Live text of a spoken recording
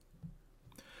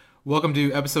Welcome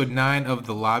to episode 9 of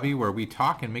The Lobby, where we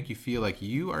talk and make you feel like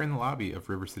you are in the lobby of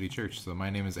River City Church. So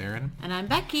my name is Aaron. And I'm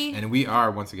Becky. And we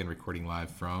are once again recording live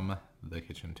from the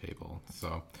kitchen table.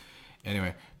 So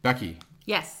anyway, Becky.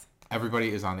 Yes. Everybody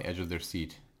is on the edge of their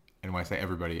seat. And when I say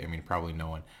everybody, I mean probably no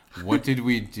one. What did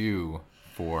we do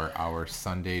for our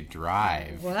Sunday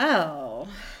drive? Well,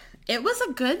 it was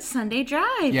a good Sunday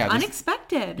drive. Yeah,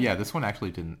 unexpected. Yeah, this one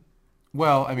actually didn't.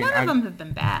 Well, I mean, none of them have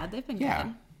been bad. They've been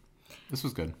good. This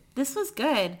was good. This was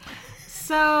good.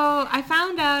 So I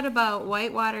found out about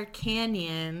Whitewater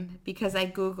Canyon because I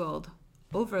Googled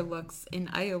overlooks in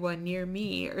Iowa near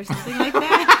me or something like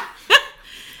that.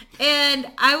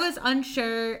 And I was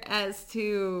unsure as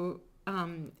to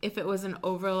if it was an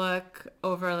overlook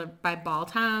over by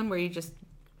Balltown where you just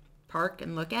park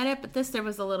and look at it. But there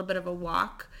was a little bit of a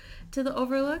walk to the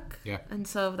overlook. Yeah. And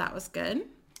so that was good.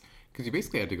 Because you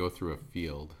basically had to go through a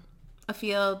field. A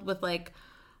field with like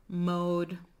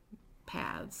mowed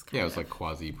paths. Yeah, it was like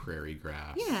quasi prairie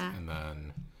grass. Yeah. And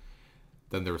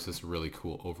then there was this really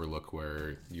cool overlook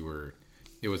where you were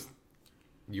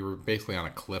basically on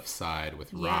a cliffside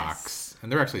with rocks.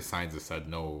 And there were actually signs that said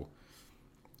no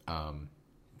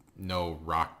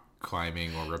rock climbing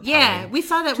or rappelling. Yeah, we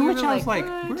saw that. To which I was like,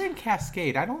 like, we're in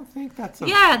Cascade. I don't think that's a...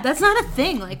 Yeah, that's not a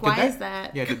thing. Like, why is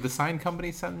that? Yeah, did the sign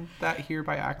company send that here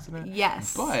by accident?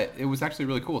 Yes. But it was actually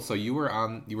really cool. So you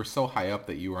were so high up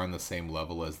that you were on the same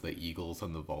level as the eagles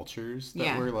and the vultures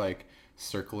that were like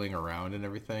circling around and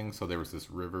everything. So there was this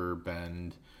river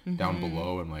bend down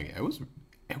below, and like it was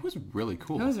really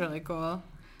cool. It was really cool.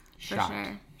 Shocked. For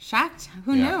sure. Shocked.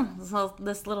 Who knew?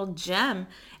 This little gem.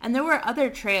 And there were other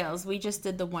trails. We just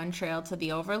did the one trail to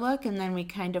the overlook, and then we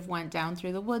kind of went down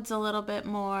through the woods a little bit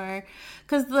more.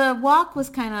 Because the walk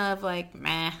was kind of like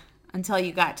meh until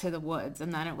you got to the woods,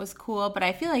 and then it was cool. But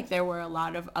I feel like there were a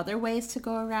lot of other ways to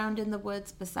go around in the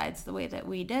woods besides the way that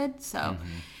we did. So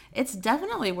it's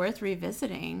definitely worth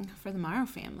revisiting for the Morrow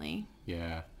family.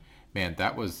 Yeah. Man,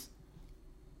 that was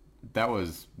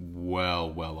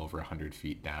well over 100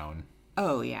 feet down.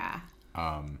 Oh, yeah.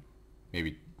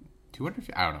 Maybe 200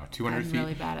 feet? I don't know, 200 feet. I'm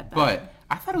really bad at that. But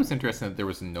I thought it was interesting that there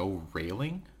was no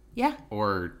railing. Yeah.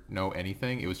 Or no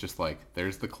anything. It was just like,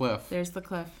 there's the cliff. There's the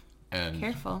cliff. And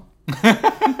careful.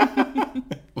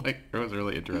 Like, it was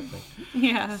really interesting.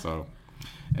 Yeah. So,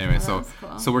 anyway,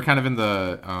 cool. So we're kind of in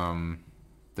the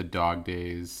dog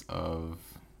days of...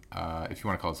 if you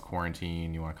want to call this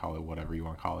quarantine, you want to call it whatever you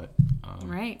want to call it.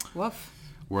 Right. Woof.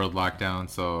 World lockdown.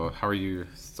 So how are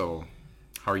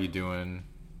you doing?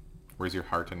 Where's your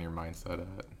heart and your mindset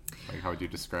at? Like, how would you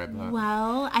describe that?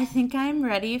 Well, I think I'm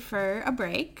ready for a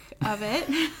break of it.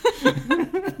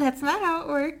 That's not how it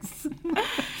works.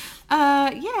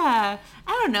 Yeah.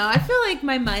 I don't know. I feel like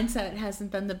my mindset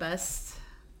hasn't been the best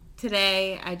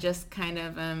today. I just kind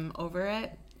of am over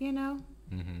it,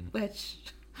 which...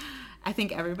 I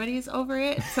think everybody's over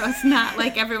it, so it's not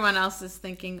like everyone else is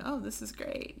thinking, "Oh, this is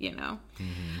great," So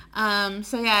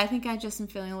yeah, I think I just am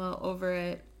feeling a little over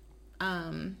it.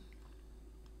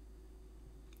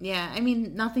 Yeah, I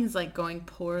mean, nothing's like going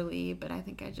poorly, but I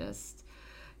think I just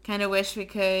kind of wish we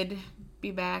could be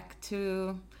back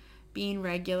to being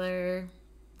regular.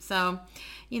 So,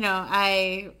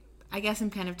 I guess I'm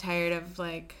kind of tired of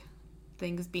like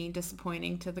things being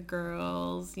disappointing to the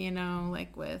girls,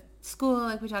 like with school,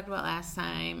 like we talked about last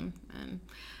time. And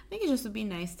I think it just would be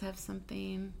nice to have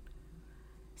something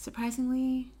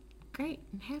surprisingly great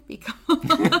and happy come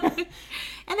along.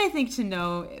 And I think to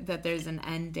know that there's an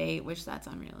end date, which that's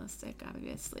unrealistic,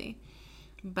 obviously.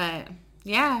 But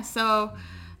yeah, so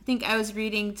I think I was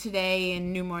reading today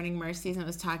in New Morning Mercies, and it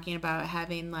was talking about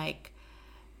having like,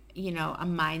 a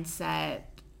mindset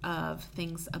of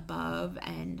things above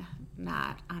and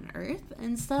not on earth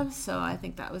and stuff. So I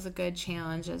think that was a good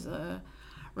challenge as a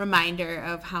reminder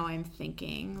of how I'm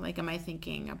thinking. Like, am I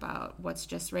thinking about what's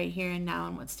just right here and now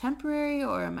and what's temporary,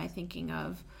 or am I thinking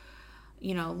of,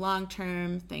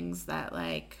 long-term things that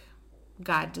like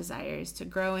God desires to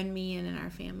grow in me and in our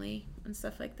family and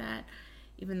stuff like that,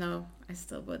 even though I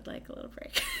still would like a little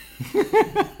break.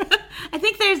 I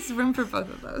think there's room for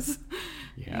both of those,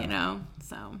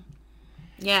 so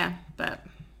yeah, but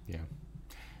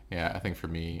yeah, I think for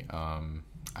me,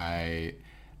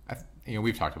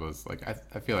 we've talked about this. Like,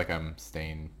 I feel like I'm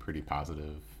staying pretty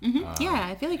positive. Yeah,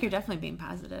 I feel like you're definitely being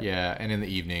positive. Yeah, and in the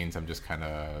evenings, I'm just kind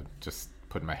of just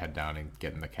putting my head down and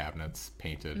getting the cabinets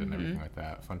painted and everything like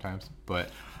that. Fun times, but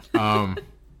yeah.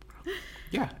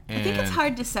 And I think it's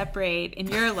hard to separate in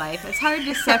your life. It's hard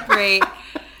to separate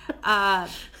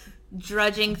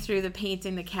drudging through the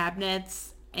painting the cabinets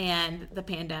and the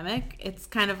pandemic. It's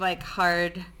kind of like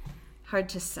hard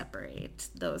to separate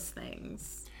those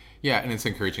things. Yeah, and it's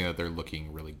encouraging that they're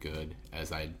looking really good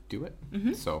as I do it.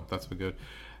 Mm-hmm. So that's been good.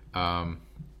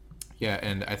 Yeah,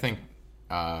 and I think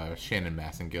Shannon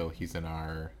Massengill, he's in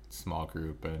our small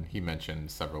group, and he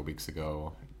mentioned several weeks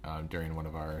ago during one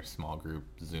of our small group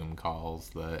Zoom calls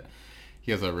that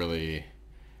he has a really,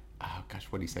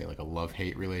 what do you say, like a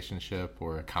love-hate relationship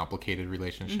or a complicated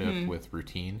relationship with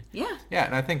routine. Yeah. Yeah,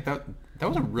 and I think that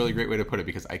was a really great way to put it,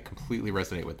 because I completely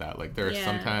resonate with that. Like, there are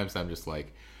sometimes I'm just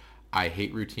like, I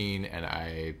hate routine, and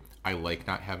I like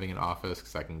not having an office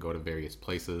because I can go to various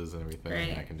places and everything. Right.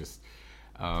 And I can just,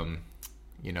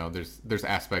 there's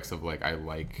aspects of like I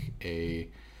like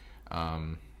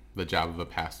the job of a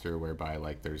pastor whereby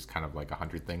like there's kind of like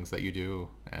 100 things that you do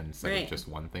instead of just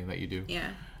one thing that you do.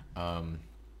 Yeah.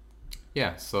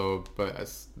 Yeah. So,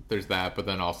 but there's that, but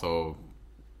then also,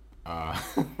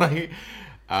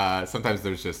 sometimes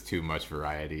there's just too much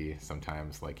variety.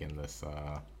 Sometimes, like in this,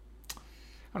 I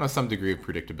don't know, some degree of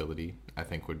predictability I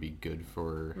think would be good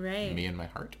for me and my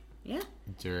heart. Yeah.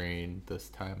 During this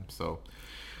time. So.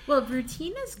 Well,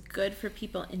 routine is good for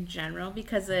people in general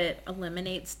because it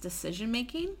eliminates decision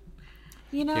making.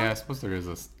 Yeah, I suppose there is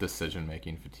a decision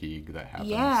making fatigue that happens.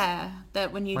 Yeah,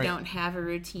 that when you don't have a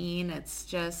routine, it's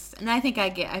just, and I think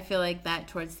I feel like that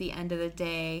towards the end of the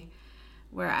day,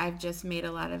 where I've just made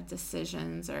a lot of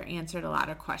decisions or answered a lot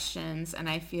of questions, and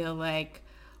I feel like,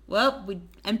 well, we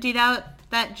emptied out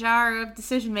that jar of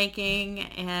decision making,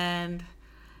 and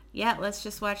yeah, let's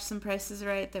just watch some Price is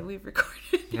Right that we've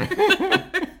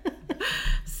recorded.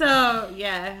 So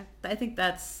yeah, I think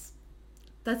that's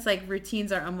like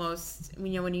routines are almost,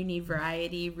 when you need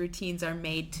variety, routines are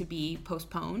made to be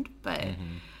postponed, but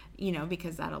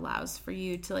because that allows for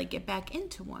you to like get back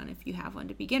into one if you have one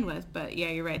to begin with. But yeah,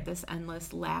 you're right, this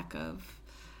endless lack of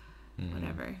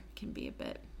whatever can be a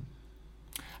bit.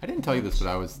 I didn't tell you this,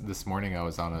 but this morning I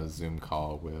was on a Zoom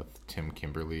call with Tim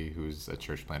Kimberly, who's a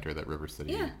church planter that River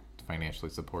City financially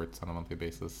supports on a monthly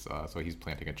basis. So he's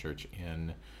planting a church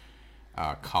in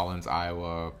Collins,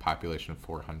 Iowa, population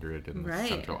 400 in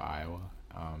central Iowa.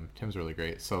 Tim's really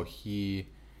great. So he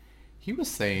was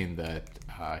saying that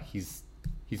he's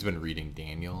been reading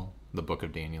Daniel, the book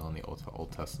of Daniel in the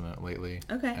Old Testament lately.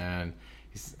 Okay. And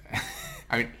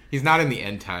he's not in the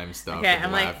end time stuff. Okay,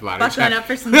 I'm like buckling up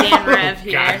for some Dan Rev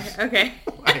here. Gosh. Okay.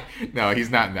 No, he's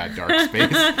not in that dark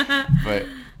space. But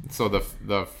so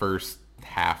the first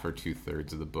half or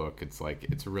 2/3 of the book,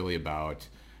 it's really about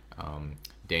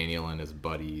Daniel and his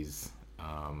buddies.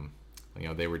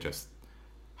 They were just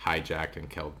hijacked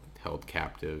and held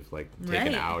captive,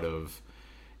 taken out of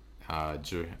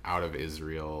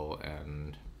Israel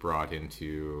and brought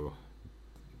into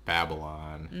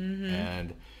Babylon,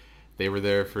 and they were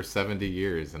there for 70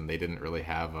 years, and they didn't really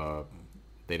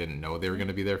they didn't know they were going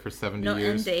to be there for 70 years. No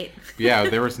end date. Yeah,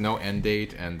 there was no end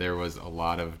date, and there was a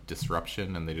lot of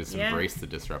disruption, and they just embraced the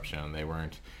disruption, and they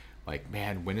weren't like,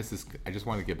 man, when is this? I just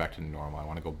want to get back to normal. I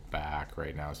want to go back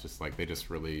right now. It's just like they just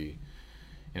really,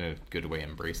 in a good way,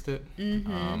 embraced it.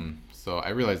 So I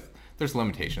realized there's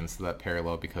limitations to that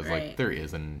parallel because there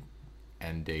is an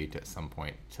end date at some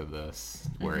point to this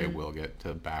where it will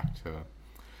get back to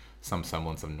some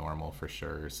semblance of normal for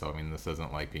sure. So this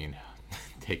isn't like being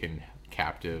taken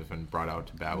captive and brought out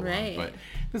to Babylon, but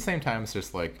at the same time it's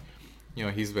just like,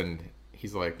 he's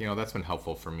like, that's been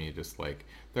helpful for me. Just like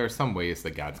there are some ways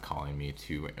that God's calling me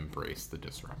to embrace the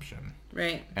disruption,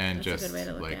 and that's just a good way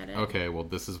to look at it. Okay, well,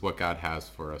 this is what God has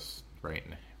for us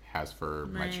has for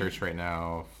my church right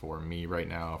now, for me right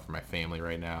now, for my family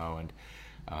right now, and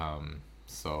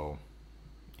so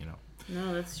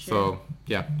no, that's true. So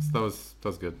yeah, so that was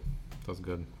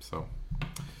good. So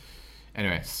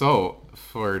anyway, so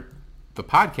for the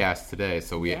podcast today,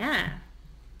 so I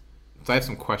have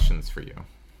some questions for you.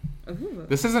 Ooh.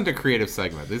 This isn't a creative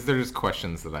segment. These are just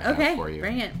questions that I have for you.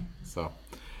 Bring it. So,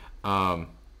 so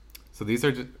these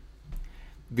are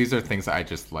things that I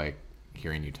just like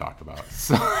hearing you talk about.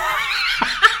 So.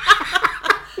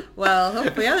 Well,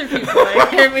 hopefully other people like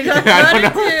hearing me talk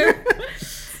about it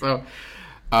too.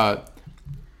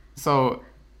 So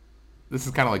this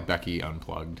is kind of like Becky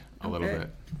Unplugged a little bit.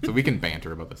 So we can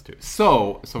banter about this too.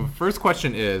 So first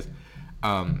question is,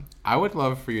 I would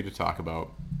love for you to talk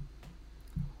about,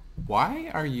 why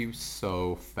are you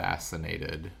so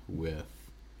fascinated with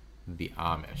the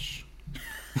Amish?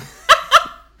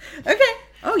 Okay.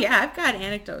 Oh yeah, I've got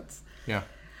anecdotes. Yeah.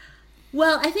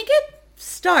 Well, I think it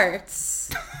starts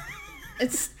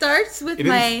with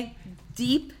my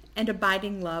deep and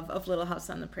abiding love of Little House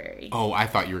on the Prairie. Oh, I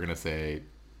thought you were going to say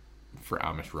for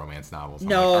Amish romance novels.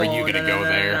 No. Like, are you going to go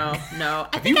there? No.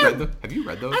 Have you read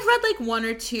those? I've read like one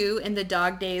or two in the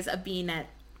dog days of being at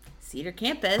Cedar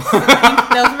Campus. I think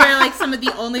those were like some of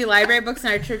the only library books in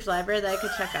our church library that I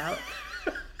could check out.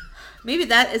 Maybe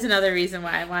that is another reason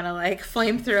why I want to like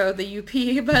flame throw the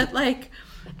UP. But like,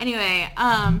 anyway,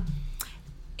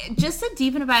 just a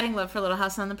deep and abiding love for Little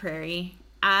House on the Prairie.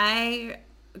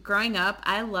 Growing up,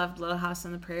 I loved Little House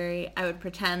on the Prairie. I would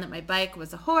pretend that my bike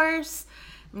was a horse.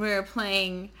 We were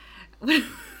playing. Really?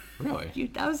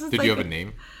 That was just Did you have a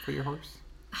name for your horse?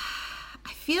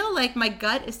 I feel like my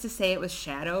gut is to say it was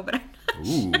Shadow, but I'm not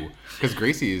sure. Because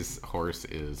Gracie's horse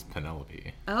is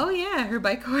Penelope. Oh yeah, her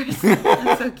bike horse.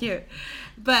 That's so cute.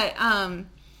 But I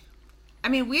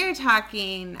mean, we are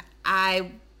talking.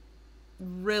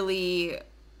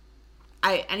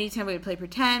 Anytime we would play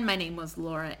pretend, my name was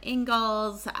Laura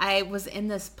Ingalls. I was in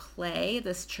this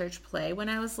church play when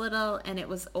I was little, and it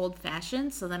was old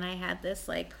fashioned. So then I had this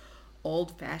like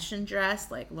old fashioned dress,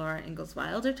 like Laura Ingalls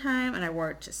Wilder time, and I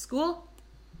wore it to school.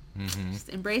 Mm-hmm. Just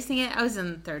embracing it. I was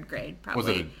in 3rd grade,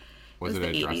 probably. Was it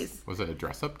a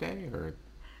dress up day or?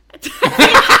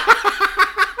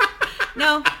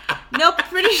 Nope,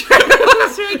 pretty sure it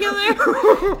was regular.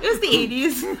 It was the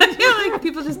 80s. I feel like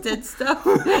people just did stuff.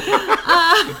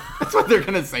 That's what they're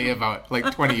going to say about,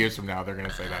 like, 20 years from now, they're going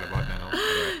to say that about now.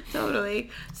 Anyway. Totally.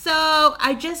 So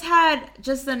I just had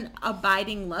an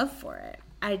abiding love for it.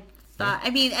 I thought,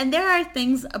 and there are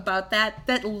things about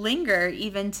that linger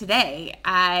even today.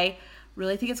 I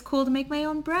really think it's cool to make my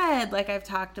own bread, like I've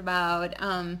talked about.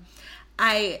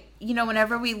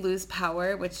 Whenever we lose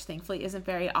power, which thankfully isn't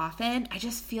very often, I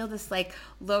just feel this like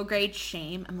low grade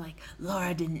shame. I'm like,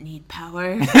 Laura didn't need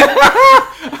power.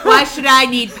 Why should I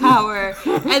need power?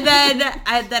 And then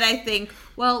I think,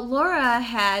 well, Laura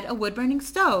had a wood burning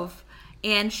stove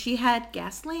and she had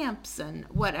gas lamps and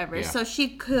whatever. Yeah. So she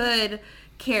could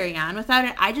carry on without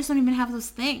it. I just don't even have those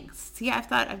things. See,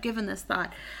 I've given this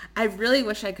thought. I really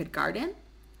wish I could garden.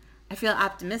 I feel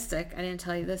optimistic. I didn't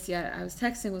tell you this yet. I was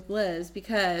texting with Liz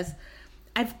because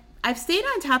I've stayed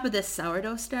on top of this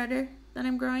sourdough starter that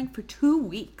I'm growing for 2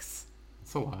 weeks.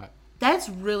 That's a lot. That's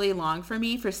really long for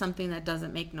me for something that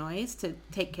doesn't make noise to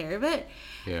take care of it.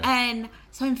 Yeah. And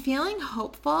so I'm feeling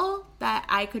hopeful that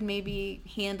I could maybe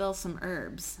handle some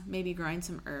herbs, maybe growing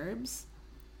some herbs.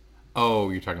 Oh,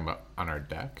 you're talking about on our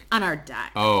deck? On our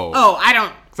deck. Oh, I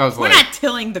don't. We're not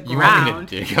tilling the ground. You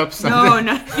want me to dig up something?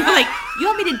 No. You're like, you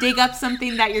want me to dig up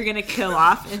something that you're going to kill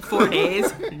off in 4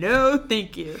 days? No,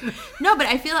 thank you. No, but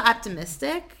I feel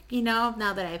optimistic, now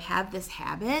that I have this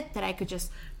habit that I could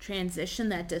just transition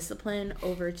that discipline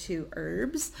over to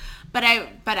herbs. But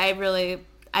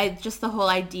just the whole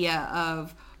idea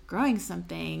of growing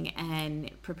something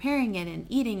and preparing it and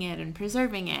eating it and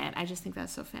preserving it, I just think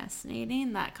that's so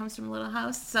fascinating. That comes from Little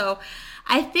House. So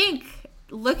I think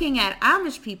looking at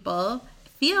Amish people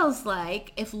feels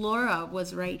like if Laura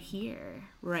was right here,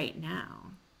 right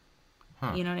now.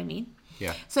 Huh. You know what I mean?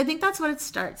 Yeah. So I think that's what it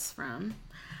starts from.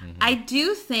 Mm-hmm. I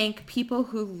do think people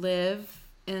who live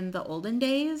in the olden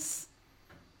days,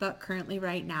 but currently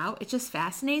right now, it just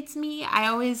fascinates me. I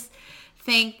always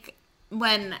think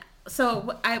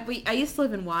I used to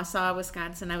live in Wausau,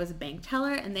 Wisconsin. I was a bank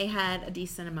teller, and they had a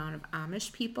decent amount of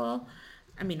Amish people.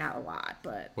 I mean, not a lot,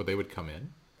 but... Well, they would come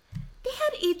in? They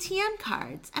had ATM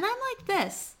cards, and I'm like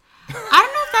this. I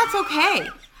don't know if that's okay.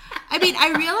 I mean, I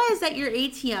realize that your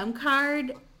ATM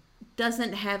card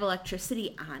doesn't have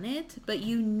electricity on it, but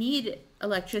you need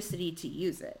electricity to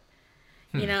use it.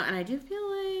 And I do feel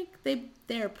like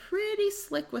they're pretty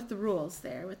slick with the rules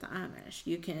there with the Amish.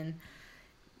 You can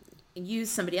use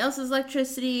somebody else's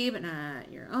electricity, but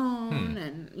not your own,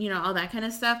 and, all that kind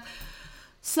of stuff.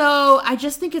 So I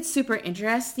just think it's super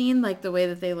interesting, like the way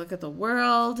that they look at the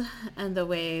world and the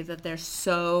way that they're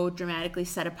so dramatically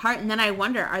set apart. And then I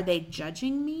wonder, are they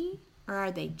judging me or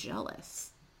are they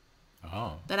jealous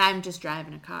that I'm just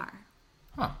driving a car?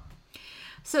 Huh.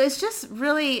 So it's just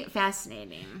really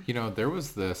fascinating. There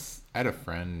was I had a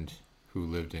friend who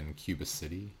lived in Cuba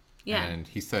City. Yeah. And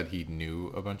he said he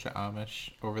knew a bunch of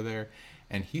Amish over there.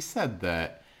 And he said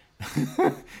that,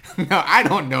 no, I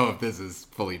don't know if this is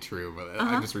fully true, but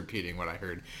I'm just repeating what I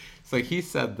heard. So he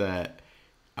said that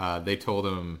they told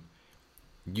him,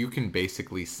 you can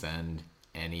basically send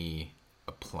any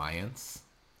appliance.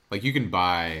 Like you can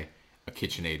buy a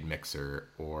KitchenAid mixer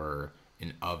or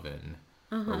an oven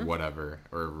or whatever,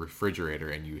 or a refrigerator,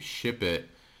 and you ship it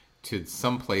to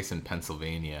some place in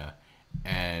Pennsylvania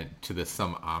and to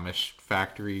some Amish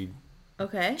factory,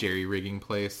 jerry rigging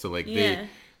place.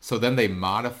 So then they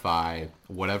modify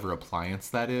whatever appliance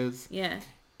that is,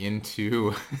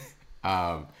 into,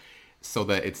 so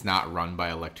that it's not run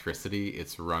by electricity,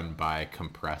 it's run by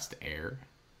compressed air.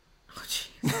 Oh,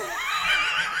 jeez.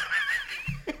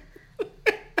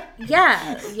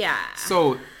 Yeah.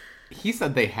 So he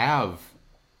said they have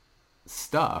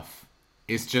stuff.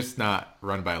 It's just not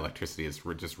run by electricity. It's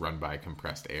just run by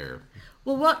compressed air.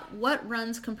 Well, what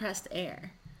runs compressed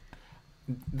air?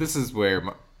 This is where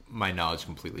my knowledge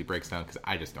completely breaks down because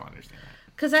I just don't understand that.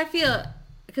 Because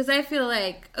I feel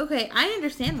like, okay, I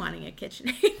understand wanting a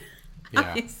KitchenAid,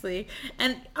 obviously,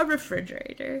 and a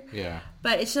refrigerator. Yeah.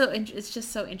 But it's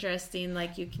just so interesting,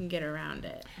 like, you can get around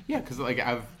it. Yeah, because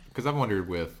I've wondered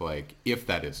with, like, if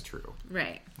that is true.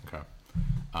 Right. Okay.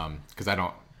 Because I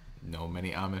don't know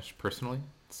many Amish personally,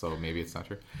 so maybe it's not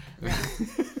true. Right.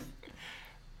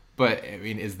 But, I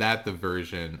mean, is that the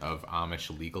version of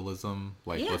Amish legalism?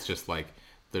 Like, let's just, like,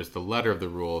 there's the letter of the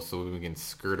rule, so we can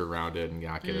skirt around it and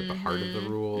not get at the heart of the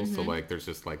rule. So, like, there's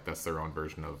just, like, that's their own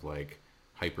version of, like,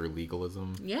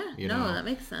 hyper-legalism. Yeah, that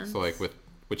makes sense. So, like,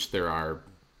 which there are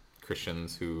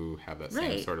Christians who have that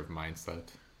same sort of mindset.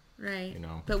 Right. You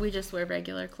know? But we just wear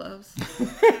regular clothes.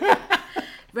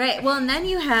 Right. Well, and then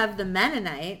you have the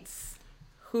Mennonites,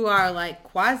 who are, like,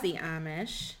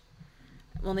 quasi-Amish.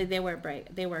 Only they wear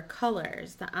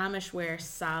colors. The Amish wear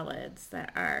solids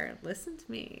that are, listen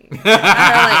to me, are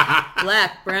like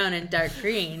black, brown, and dark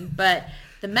green. But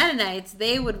the Mennonites,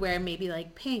 they would wear maybe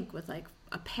like pink with like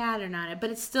a pattern on it. But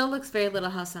it still looks very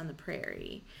Little House on the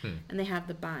Prairie. And they have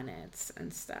the bonnets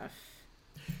and stuff.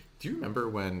 Do you remember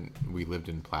when we lived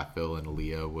in Platteville and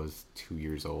Aaliyah was 2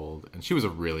 years old? And she was a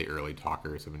really early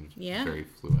talker, so very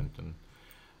fluent.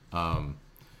 And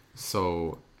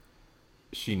so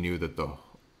she knew that the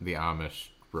Amish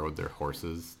rode their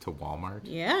horses to Walmart.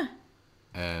 Yeah.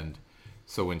 And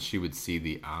so when she would see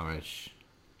the Amish...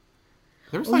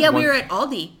 we were at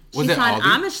Aldi. She saw an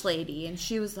Amish lady, and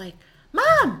she was like,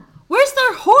 Mom, where's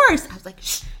their horse? I was like,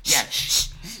 shh,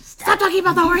 stop talking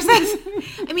about the horses.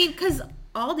 I mean, because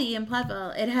Aldi in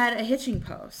Platteville, it had a hitching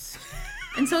post.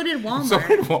 And so did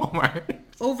Walmart.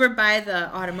 Over by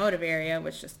the automotive area,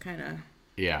 which just kind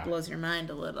of blows your mind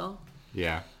a little.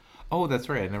 Yeah. Oh, that's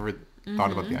right. I never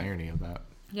thought about the irony of that.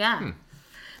 Yeah.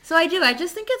 So I do. I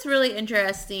just think it's really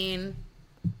interesting,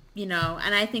 and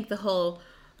I think the whole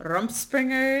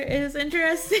Rumspringa is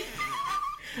interesting.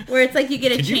 Where it's like you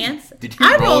get a chance.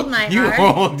 I rolled my R. You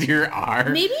rolled your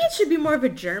R. Maybe it should be more of a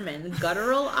German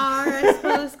guttural R, I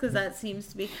suppose, because that seems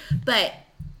to be. But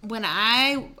when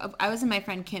I was in my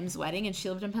friend Kim's wedding, and she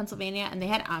lived in Pennsylvania, and they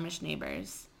had Amish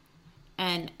neighbors,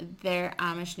 and their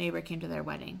Amish neighbor came to their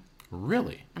wedding.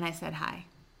 Really? And I said hi.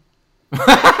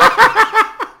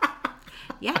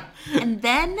 Yeah. And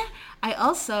then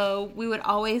we would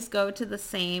always go to the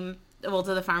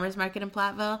farmer's market in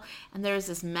Platteville, and there was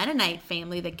this Mennonite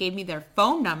family that gave me their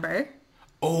phone number.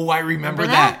 Oh, I remember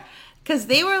that. Because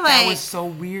they were like... That was so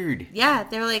weird. Yeah,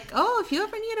 they were like, oh, if you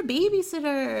ever need a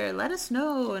babysitter, let us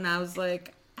know. And I was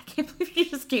like, I can't believe you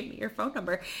just gave me your phone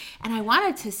number. And I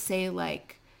wanted to say,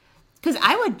 like... Because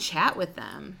I would chat with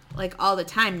them, like, all the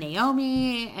time.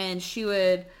 Naomi, and she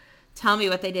would tell me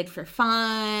what they did for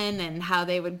fun and how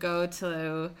they would go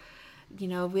to...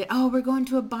 we're going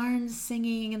to a barn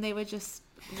singing, and they would just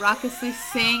raucously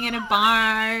sing in a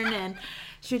barn, and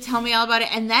she would tell me all about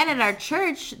it. And then at our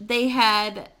church,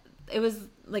 it was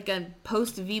like a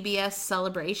post-VBS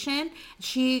celebration.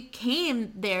 She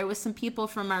came there with some people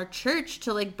from our church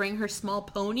to, like, bring her small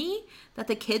pony that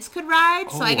the kids could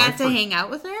ride, so I got to hang out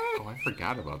with her. Oh, I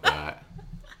forgot about that.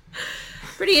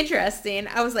 Pretty interesting.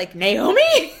 I was like,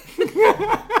 Naomi?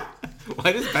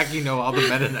 Why does Becky know all the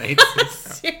Mennonites?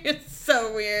 It's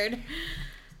so weird.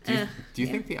 Do you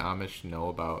think the Amish know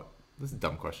about... This is a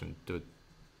dumb question. Do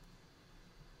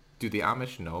the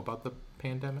Amish know about the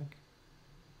pandemic?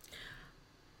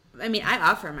 I mean, I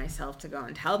offer myself to go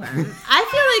and tell them. I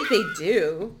feel like they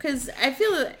do, because I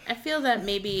feel that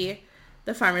maybe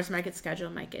the farmer's market schedule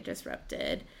might get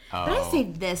disrupted. Oh. But I say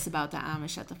this about the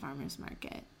Amish at the farmer's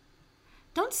market.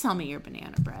 Don't sell me your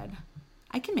banana bread.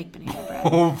 I can make banana bread.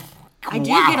 Oh, I do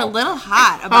get a little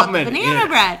hot about the banana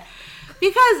bread.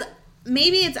 Because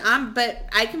maybe it's but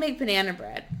I can make banana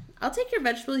bread. I'll take your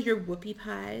vegetables, your whoopie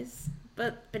pies,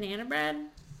 but banana bread?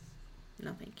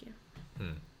 No, thank you.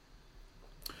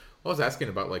 I was asking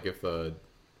about, like, if the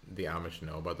Amish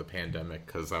know about the pandemic,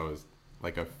 because I was,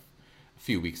 like, a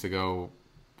few weeks ago,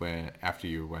 after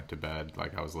you went to bed,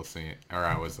 like, I was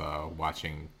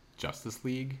watching Justice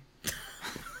League.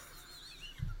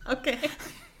 Okay.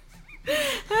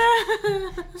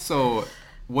 So,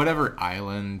 whatever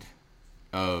island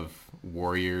of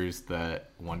warriors that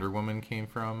Wonder Woman came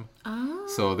from. Oh.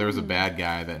 So there was a bad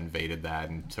guy that invaded that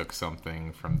and took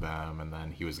something from them, and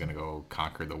then he was going to go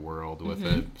conquer the world with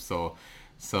it. So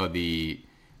the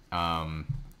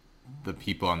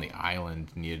people on the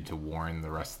island needed to warn the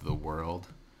rest of the world,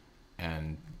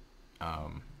 and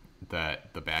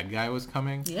that the bad guy was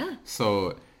coming. Yeah.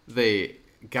 So they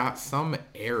got some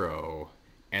arrow,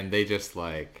 and they just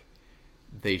like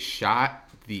they shot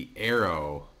the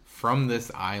arrow from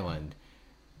this island,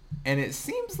 and it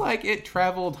seems like it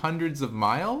traveled hundreds of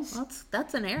miles.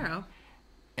 That's an arrow.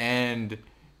 And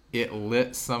it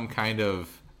lit some kind of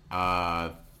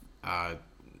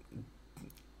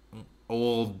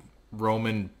old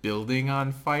Roman building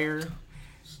on fire.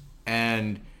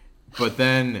 But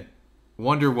then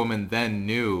Wonder Woman then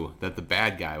knew that the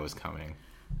bad guy was coming.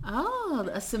 Oh,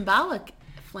 a symbolic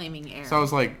flaming arrow. So I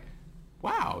was like,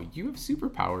 wow, you have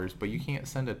superpowers, but you can't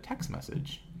send a text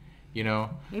message. You know?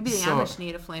 Maybe the Amish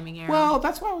need a flaming arrow. Well,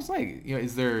 that's why I was like, you know,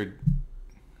 is there...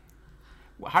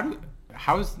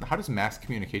 How does mass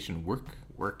communication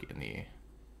work in the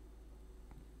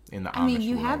Amish I mean,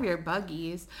 you world? have your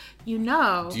buggies. You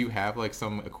know. Do you have like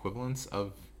some equivalence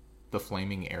of the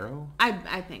flaming arrow?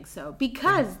 I think so,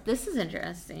 because this is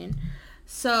interesting.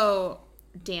 So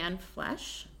Dan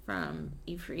Flesh from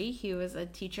E-Free, he was a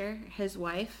teacher. His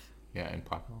wife. Yeah, in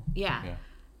Plaqueville. Yeah.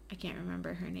 I can't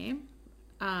remember her name.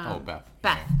 Beth. Beth.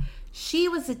 Yeah. She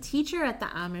was a teacher at the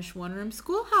Amish one-room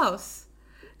schoolhouse.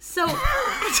 So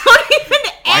don't even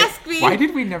ask me. Why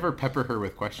did we never pepper her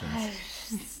with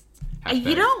questions?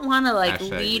 You don't want to like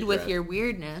lead with your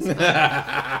weirdness.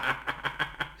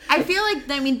 I feel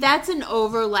like, I mean, that's an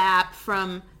overlap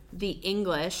from the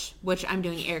English, which I'm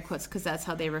doing air quotes because that's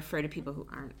how they refer to people who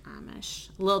aren't Amish.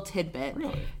 A little tidbit.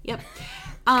 Really? Yep.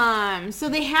 So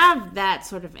they have that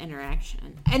sort of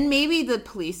interaction. And maybe the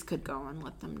police could go and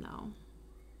let them know.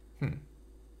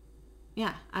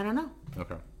 Yeah, I don't know.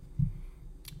 Okay.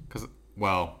 Because,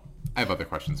 well, I have other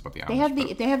questions about the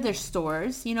Amish. They have their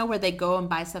stores, you know, where they go and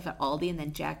buy stuff at Aldi and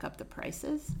then jack up the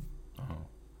prices. Uh-huh.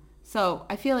 So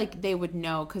I feel like they would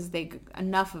know because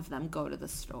enough of them go to the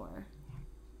store.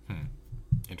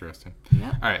 Interesting.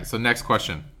 Yep. All right, so next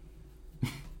question.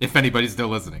 If anybody's still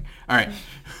listening. All right.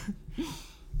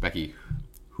 Becky,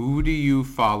 who do you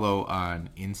follow on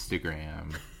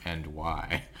Instagram and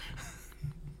why?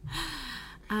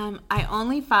 I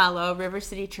only follow River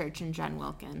City Church and Jen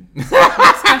Wilkin.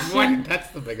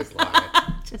 That's the biggest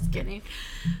lie. Just kidding.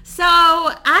 So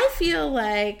I feel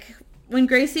like when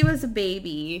Gracie was a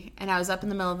baby and I was up in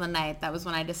the middle of the night, that was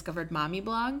when I discovered mommy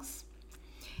blogs.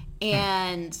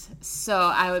 And so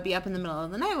I would be up in the middle of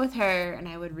the night with her and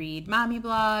I would read mommy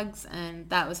blogs, and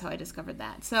that was how I discovered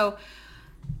that. So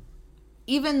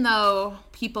even though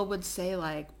people would say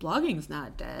like blogging's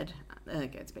not dead, I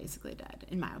think it's basically dead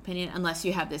in my opinion, unless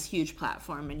you have this huge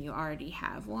platform and you already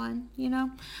have one, you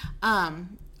know,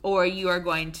 or you are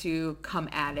going to come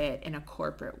at it in a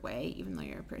corporate way, even though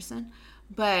you're a person.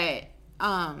 But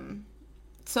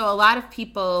so a lot of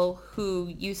people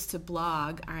who used to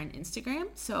blog are on Instagram.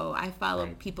 So I follow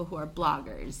people who are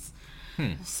bloggers.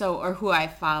 Or who I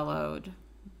followed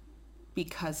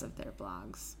because of their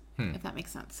blogs, if that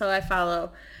makes sense. So I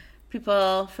follow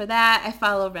people for that. I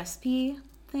follow recipe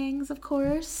things, of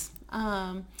course.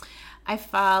 I don't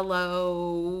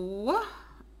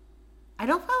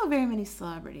follow very many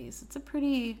celebrities. It's a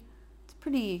pretty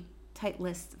tight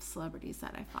list of celebrities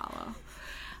that I follow.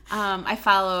 I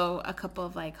follow a couple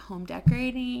of like home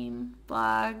decorating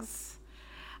blogs.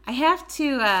 I have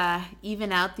to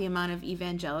even out the amount of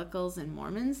evangelicals and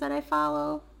Mormons that I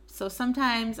follow. So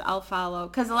sometimes I'll follow,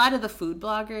 because a lot of the food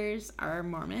bloggers are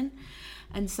Mormon.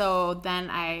 And so then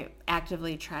I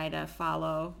actively try to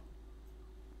follow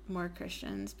more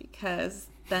Christians, because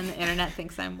then the internet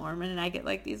thinks I'm Mormon and I get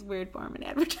like these weird Mormon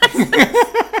advertisements.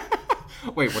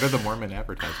 Wait, what are the Mormon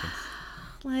advertisements?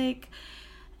 Like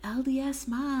LDS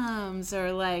moms,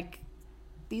 or like,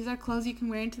 these are clothes you can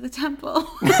wear into the temple.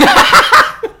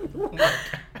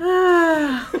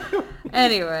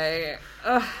 Anyway,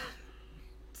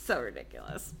 so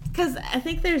ridiculous. Because I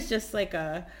think there's just like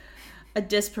a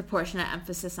disproportionate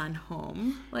emphasis on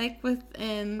home, like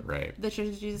within the Church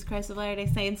of Jesus Christ of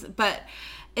Latter-day Saints, but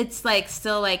it's like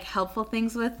still like helpful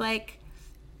things with like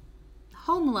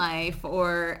home life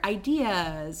or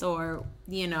ideas or,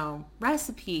 you know,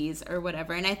 recipes or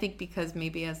whatever. And I think because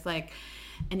maybe as like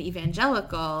an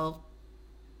evangelical,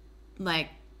 like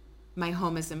my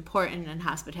home is important and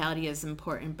hospitality is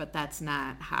important, but that's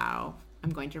not how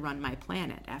I'm going to run my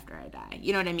planet after I die.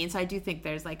 You know what I mean? So I do think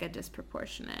there's like a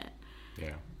disproportionate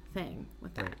thing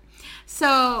with that.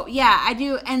 So yeah, I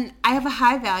do. And I have a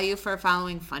high value for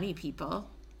following funny people.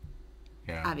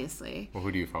 Yeah. Obviously. Well,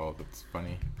 who do you follow that's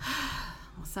funny?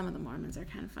 Well, some of the Mormons are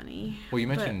kind of funny. Well, you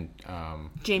mentioned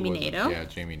Jamie Nato. Yeah,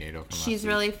 Jamie Nato. She's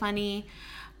really funny.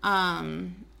 I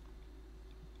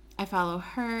follow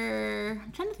her.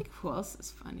 I'm trying to think of who else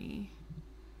is funny.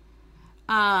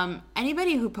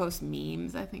 Anybody who posts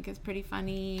memes, I think, is pretty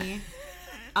funny.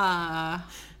 I'm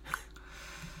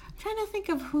trying to think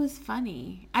of who's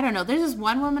funny. I don't know. There's this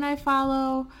one woman I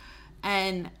follow,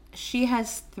 and she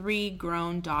has 3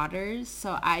 grown daughters,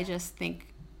 so I just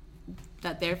think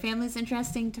that their family's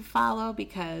interesting to follow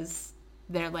because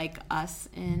they're like us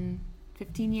in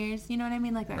 15 years. You know what I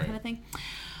mean? Like that kind of thing.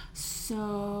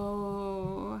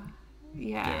 So...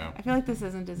 Yeah, I feel like this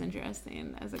isn't as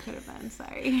interesting as it could have been.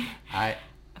 Sorry.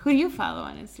 Who do you follow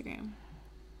on Instagram?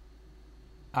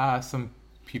 Some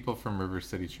people from River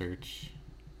City Church.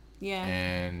 Yeah.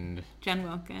 And Jen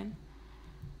Wilkin.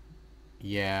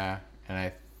 Yeah, and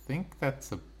I think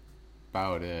that's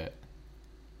about it.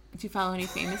 Do you follow any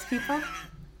famous people?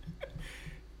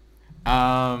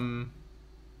 No,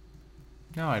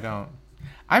 I don't.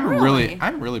 I'm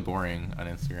really boring on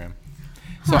Instagram.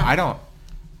 So I don't.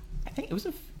 I think it was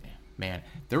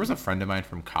there was a friend of mine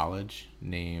from college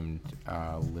named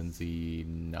Lindsay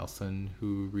Nelson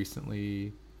who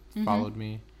recently followed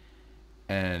me,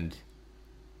 and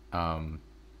I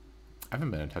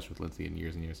haven't been in touch with Lindsay in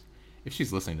years and years. If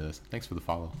she's listening to this, thanks for the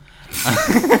follow.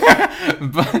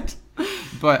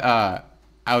 but I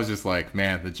was just like,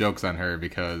 man, the joke's on her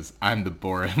because I'm the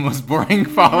most boring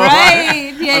follower.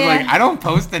 Right? Yeah. I was like, I don't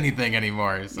post anything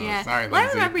anymore, so sorry, Lindsay. Well,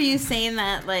 I remember you saying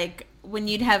that, like, when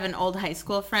you'd have an old high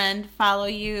school friend follow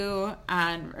you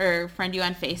or friend you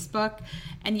on Facebook,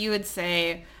 and you would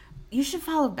say, you should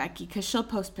follow Becky because she'll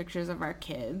post pictures of our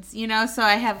kids, you know? So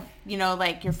I have,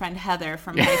 like your friend Heather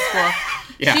from high school.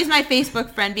 Yeah. She's my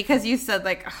Facebook friend because you said,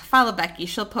 like, follow Becky.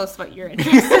 She'll post what you're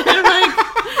interested in. Like,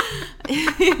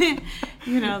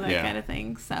 that kind of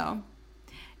thing. So,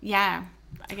 yeah,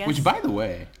 I guess. Which, by the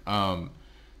way, I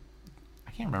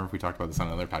can't remember if we talked about this on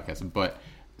another podcast, but...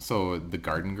 So the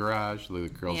garden garage, the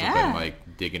girls have been like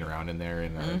digging around in there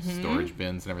in storage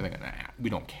bins and everything. We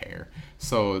don't care.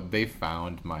 So they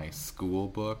found my school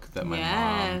book that my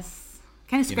mom...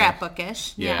 kind of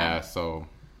scrapbookish. Yeah. So...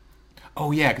 Oh,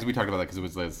 yeah, because we talked about that because it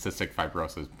was the Cystic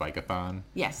Fibrosis Bike-a-thon.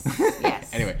 Yes.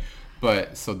 Anyway,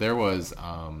 but so there was...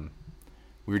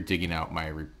 we were digging out my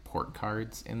report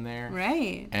cards in there.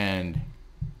 Right. And...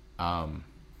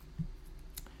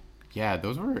 yeah,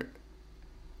 those were...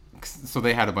 So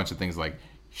they had a bunch of things like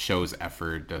shows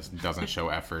effort, doesn't show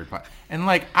effort. And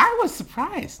like, I was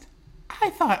surprised. I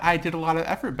thought I did a lot of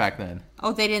effort back then.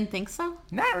 Oh, they didn't think so?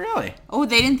 Not really. Oh,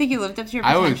 they didn't think you lived up to your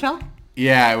potential?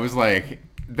 It was like,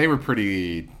 they were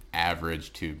pretty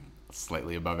average to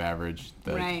slightly above average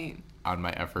on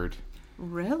my effort.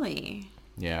 Really?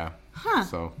 Yeah. Huh.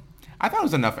 So... I thought it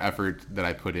was enough effort that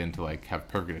I put in to like have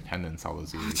perfect attendance all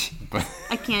those years. But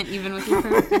I can't even with your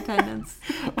perfect attendance.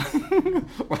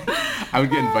 I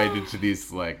would get invited to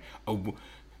these like,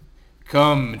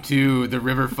 come to the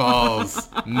River Falls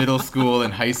middle school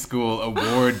and high school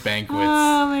award banquets.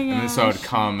 Oh my gosh. And then so I would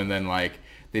come and then like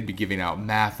they'd be giving out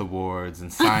math awards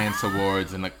and science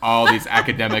awards and like all these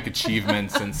academic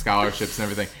achievements and scholarships and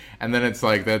everything. And then it's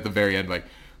like at the very end, like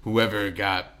whoever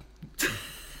got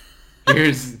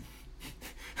here's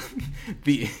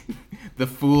the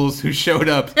fools who showed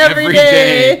up every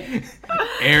day.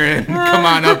 Aaron, come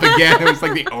on up again. It was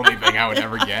like the only thing I would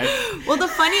ever get. Well, the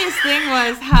funniest thing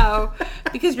was how,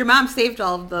 because your mom saved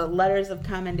all of the letters of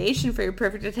commendation for your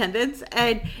perfect attendance,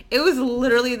 and it was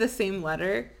literally the same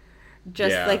letter,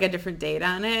 just like a different date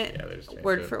on it,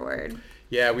 word for word.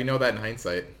 Yeah, we know that in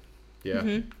hindsight. Yeah.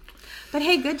 Mm-hmm. But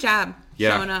hey, good job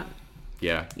showing up.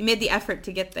 Yeah. You made the effort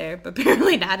to get there, but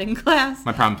apparently not in class.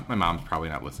 My mom's probably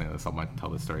not listening to this. I'll tell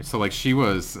this story. So, like, she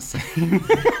was saying...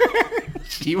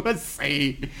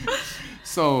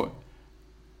 So,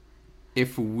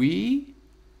 if we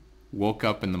woke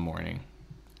up in the morning...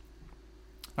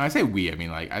 When I say we, I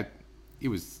mean, like, it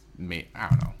was me. I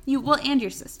don't know. And your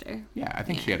sister. Yeah, I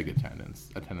think she had a good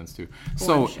attendance too.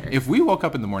 So, if we woke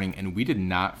up in the morning and we did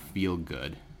not feel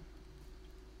good...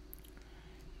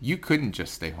 You couldn't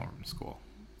just stay home from school.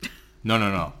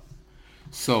 No.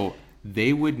 So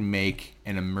they would make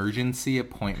an emergency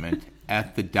appointment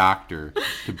at the doctor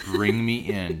to bring me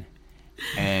in.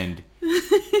 And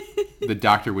the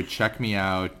doctor would check me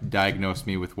out, diagnose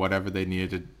me with whatever they needed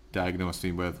to diagnose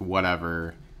me with,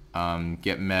 whatever,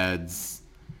 get meds,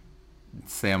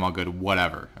 say I'm all good,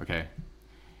 whatever, okay?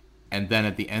 And then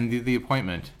at the end of the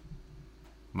appointment,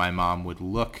 my mom would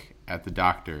look at the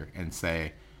doctor and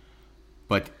say...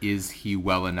 But is he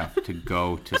well enough to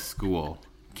go to school?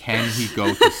 Can he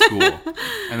go to school?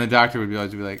 And the doctor would be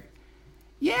like,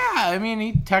 yeah, I mean,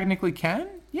 he technically can.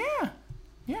 Yeah.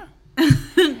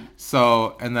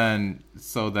 So then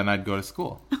I'd go to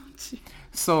school.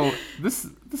 So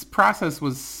this process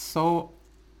was so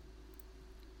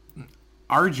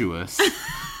arduous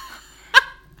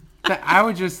that I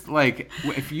would just, like,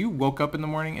 if you woke up in the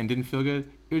morning and didn't feel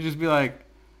good, it would just be like,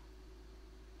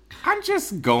 I'm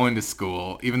just going to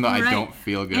school, even though I don't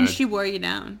feel good. And she wore you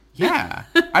down. Yeah.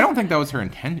 I don't think that was her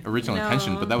original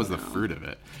intention, but that was the fruit of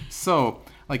it. So,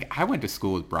 like, I went to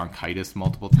school with bronchitis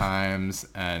multiple times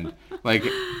and, like,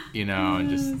 you know, and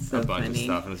just so a bunch of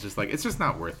stuff. And it's just, like, it's just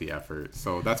not worth the effort.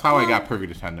 So that's how I got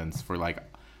perfect attendance for, like,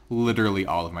 literally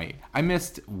all of my... I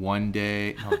missed one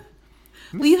day... No,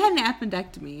 well, you had an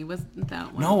appendectomy. Wasn't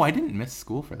that one? No, I didn't miss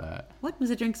school for that. What? Was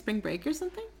it during spring break or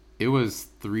something? It was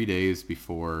 3 days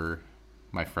before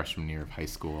my freshman year of high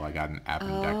school. I got an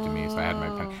appendectomy, so I had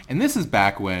my... And this is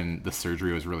back when the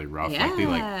surgery was really rough. Yeah.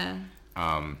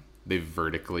 Like, they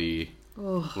vertically,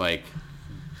 like,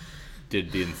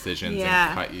 did the incisions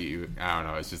and cut you. I don't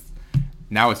know. It's just...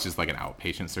 Now it's just like an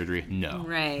outpatient surgery. No.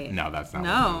 Right. No, that's not what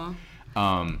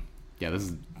it is. Yeah, this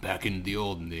is back in the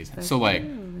olden days. So, like,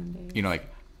 you know, like,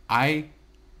 I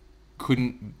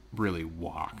couldn't really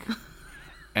walk.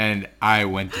 And I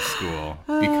went to school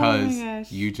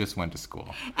because you just went to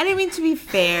school. And I mean, to be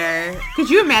fair, could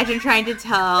you imagine trying to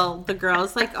tell the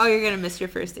girls, like, oh, you're going to miss your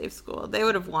first day of school? They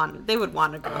would want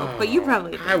to go, but you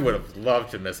probably didn't. I would have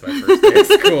loved to miss my first day of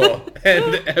school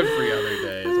and every other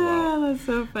day as well. Oh, that's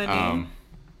so funny.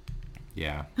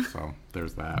 Yeah, so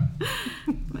there's that.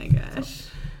 My gosh.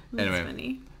 That's anyway,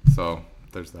 funny. So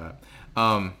there's that.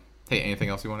 Hey, anything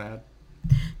else you want to add?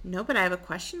 No, but I have a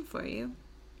question for you.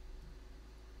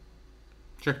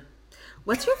 Sure.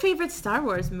 What's your favorite Star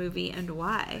Wars movie and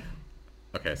why?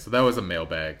 Okay, so that was a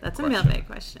mailbag That's question. A mailbag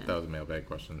question. That was a mailbag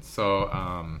question. So,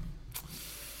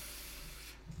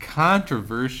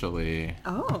 controversially...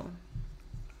 Oh.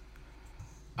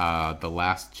 The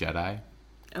Last Jedi.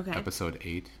 Okay. Episode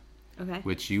 8. Okay.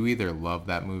 Which you either love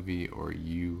that movie or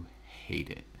you hate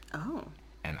it. Oh.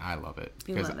 And I love it.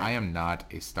 You because love it. I am not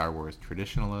a Star Wars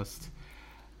traditionalist.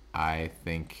 I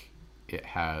think... it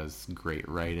has great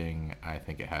writing. I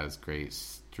think it has great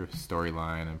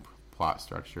storyline and plot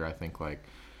structure. I think, like,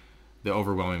 the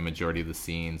overwhelming majority of the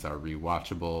scenes are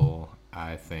rewatchable.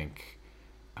 I think,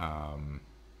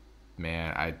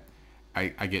 man,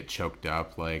 I get choked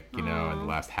up, like, you know, in the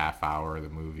last half hour of the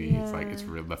movie. Yeah. It's like, it's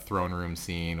the throne room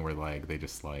scene where, like, they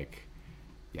just, like,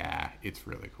 yeah, it's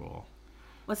really cool.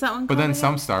 What's that one called? But then again?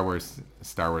 some Star Wars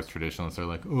traditionalists are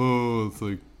like, oh, it's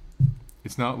like,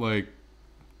 it's not like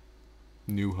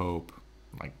New Hope.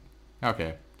 I'm like,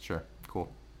 okay, sure,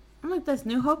 cool. I'm like, this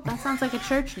New Hope? That sounds like a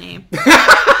church name.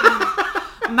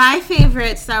 My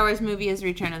favorite Star Wars movie is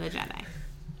Return of the Jedi.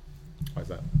 Why's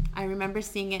that? I remember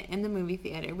seeing it in the movie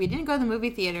theater. We didn't go to the movie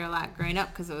theater a lot growing up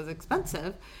because it was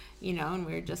expensive, you know, and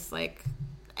we were just like...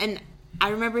 And I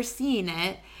remember seeing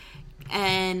it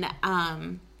and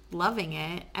loving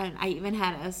it, and I even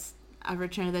had a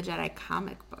Return of the Jedi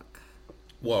comic book.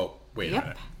 Whoa, wait a minute.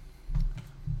 Yep.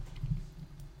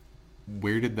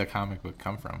 Where did the comic book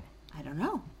come from? I don't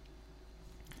know.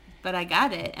 But I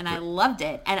got it, and I loved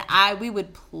it. And we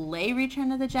would play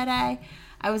Return of the Jedi.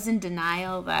 I was in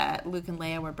denial that Luke and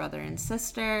Leia were brother and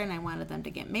sister, and I wanted them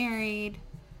to get married.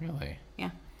 Really?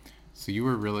 Yeah. So you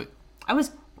were really... I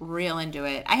was real into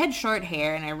it. I had short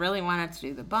hair, and I really wanted to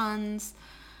do the buns.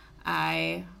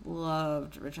 I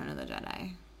loved Return of the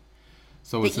Jedi.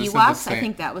 So was the this Ewoks, I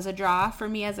think that was a draw for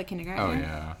me as a kindergartner. Oh,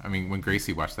 yeah. I mean, when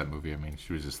Gracie watched that movie, I mean,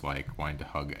 she was just, like, wanting to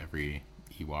hug every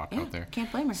Ewok out there.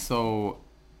 Can't blame her. So,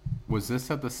 was this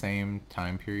at the same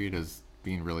time period as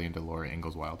being really into Laura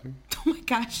Ingalls Wilder? Oh, my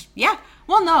gosh. Yeah.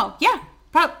 Well, no. Yeah.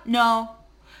 No.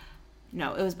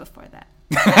 No, it was before that.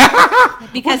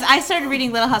 Because I started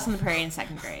reading Little House on the Prairie in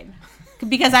second grade.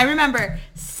 Because I remember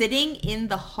sitting in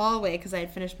the hallway because I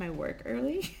had finished my work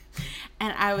early.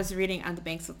 And I was reading On the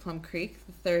Banks of Plum Creek,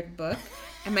 the third book.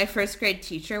 And my first grade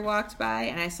teacher walked by,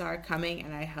 and I saw her coming,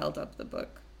 and I held up the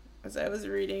book as I was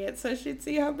reading it so she'd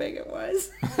see how big it was.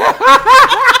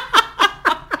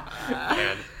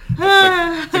 Man,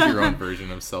 it's like your own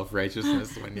version of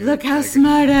self-righteousness. When you're Look how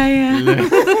smart I am.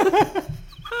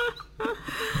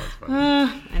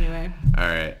 Anyway. All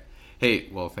right. Hey,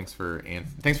 well, thanks for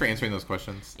answering those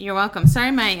questions. You're welcome. Sorry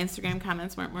my Instagram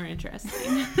comments weren't more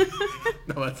interesting.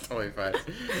 No, that's totally fine.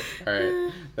 All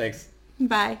right. Thanks.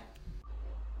 Bye.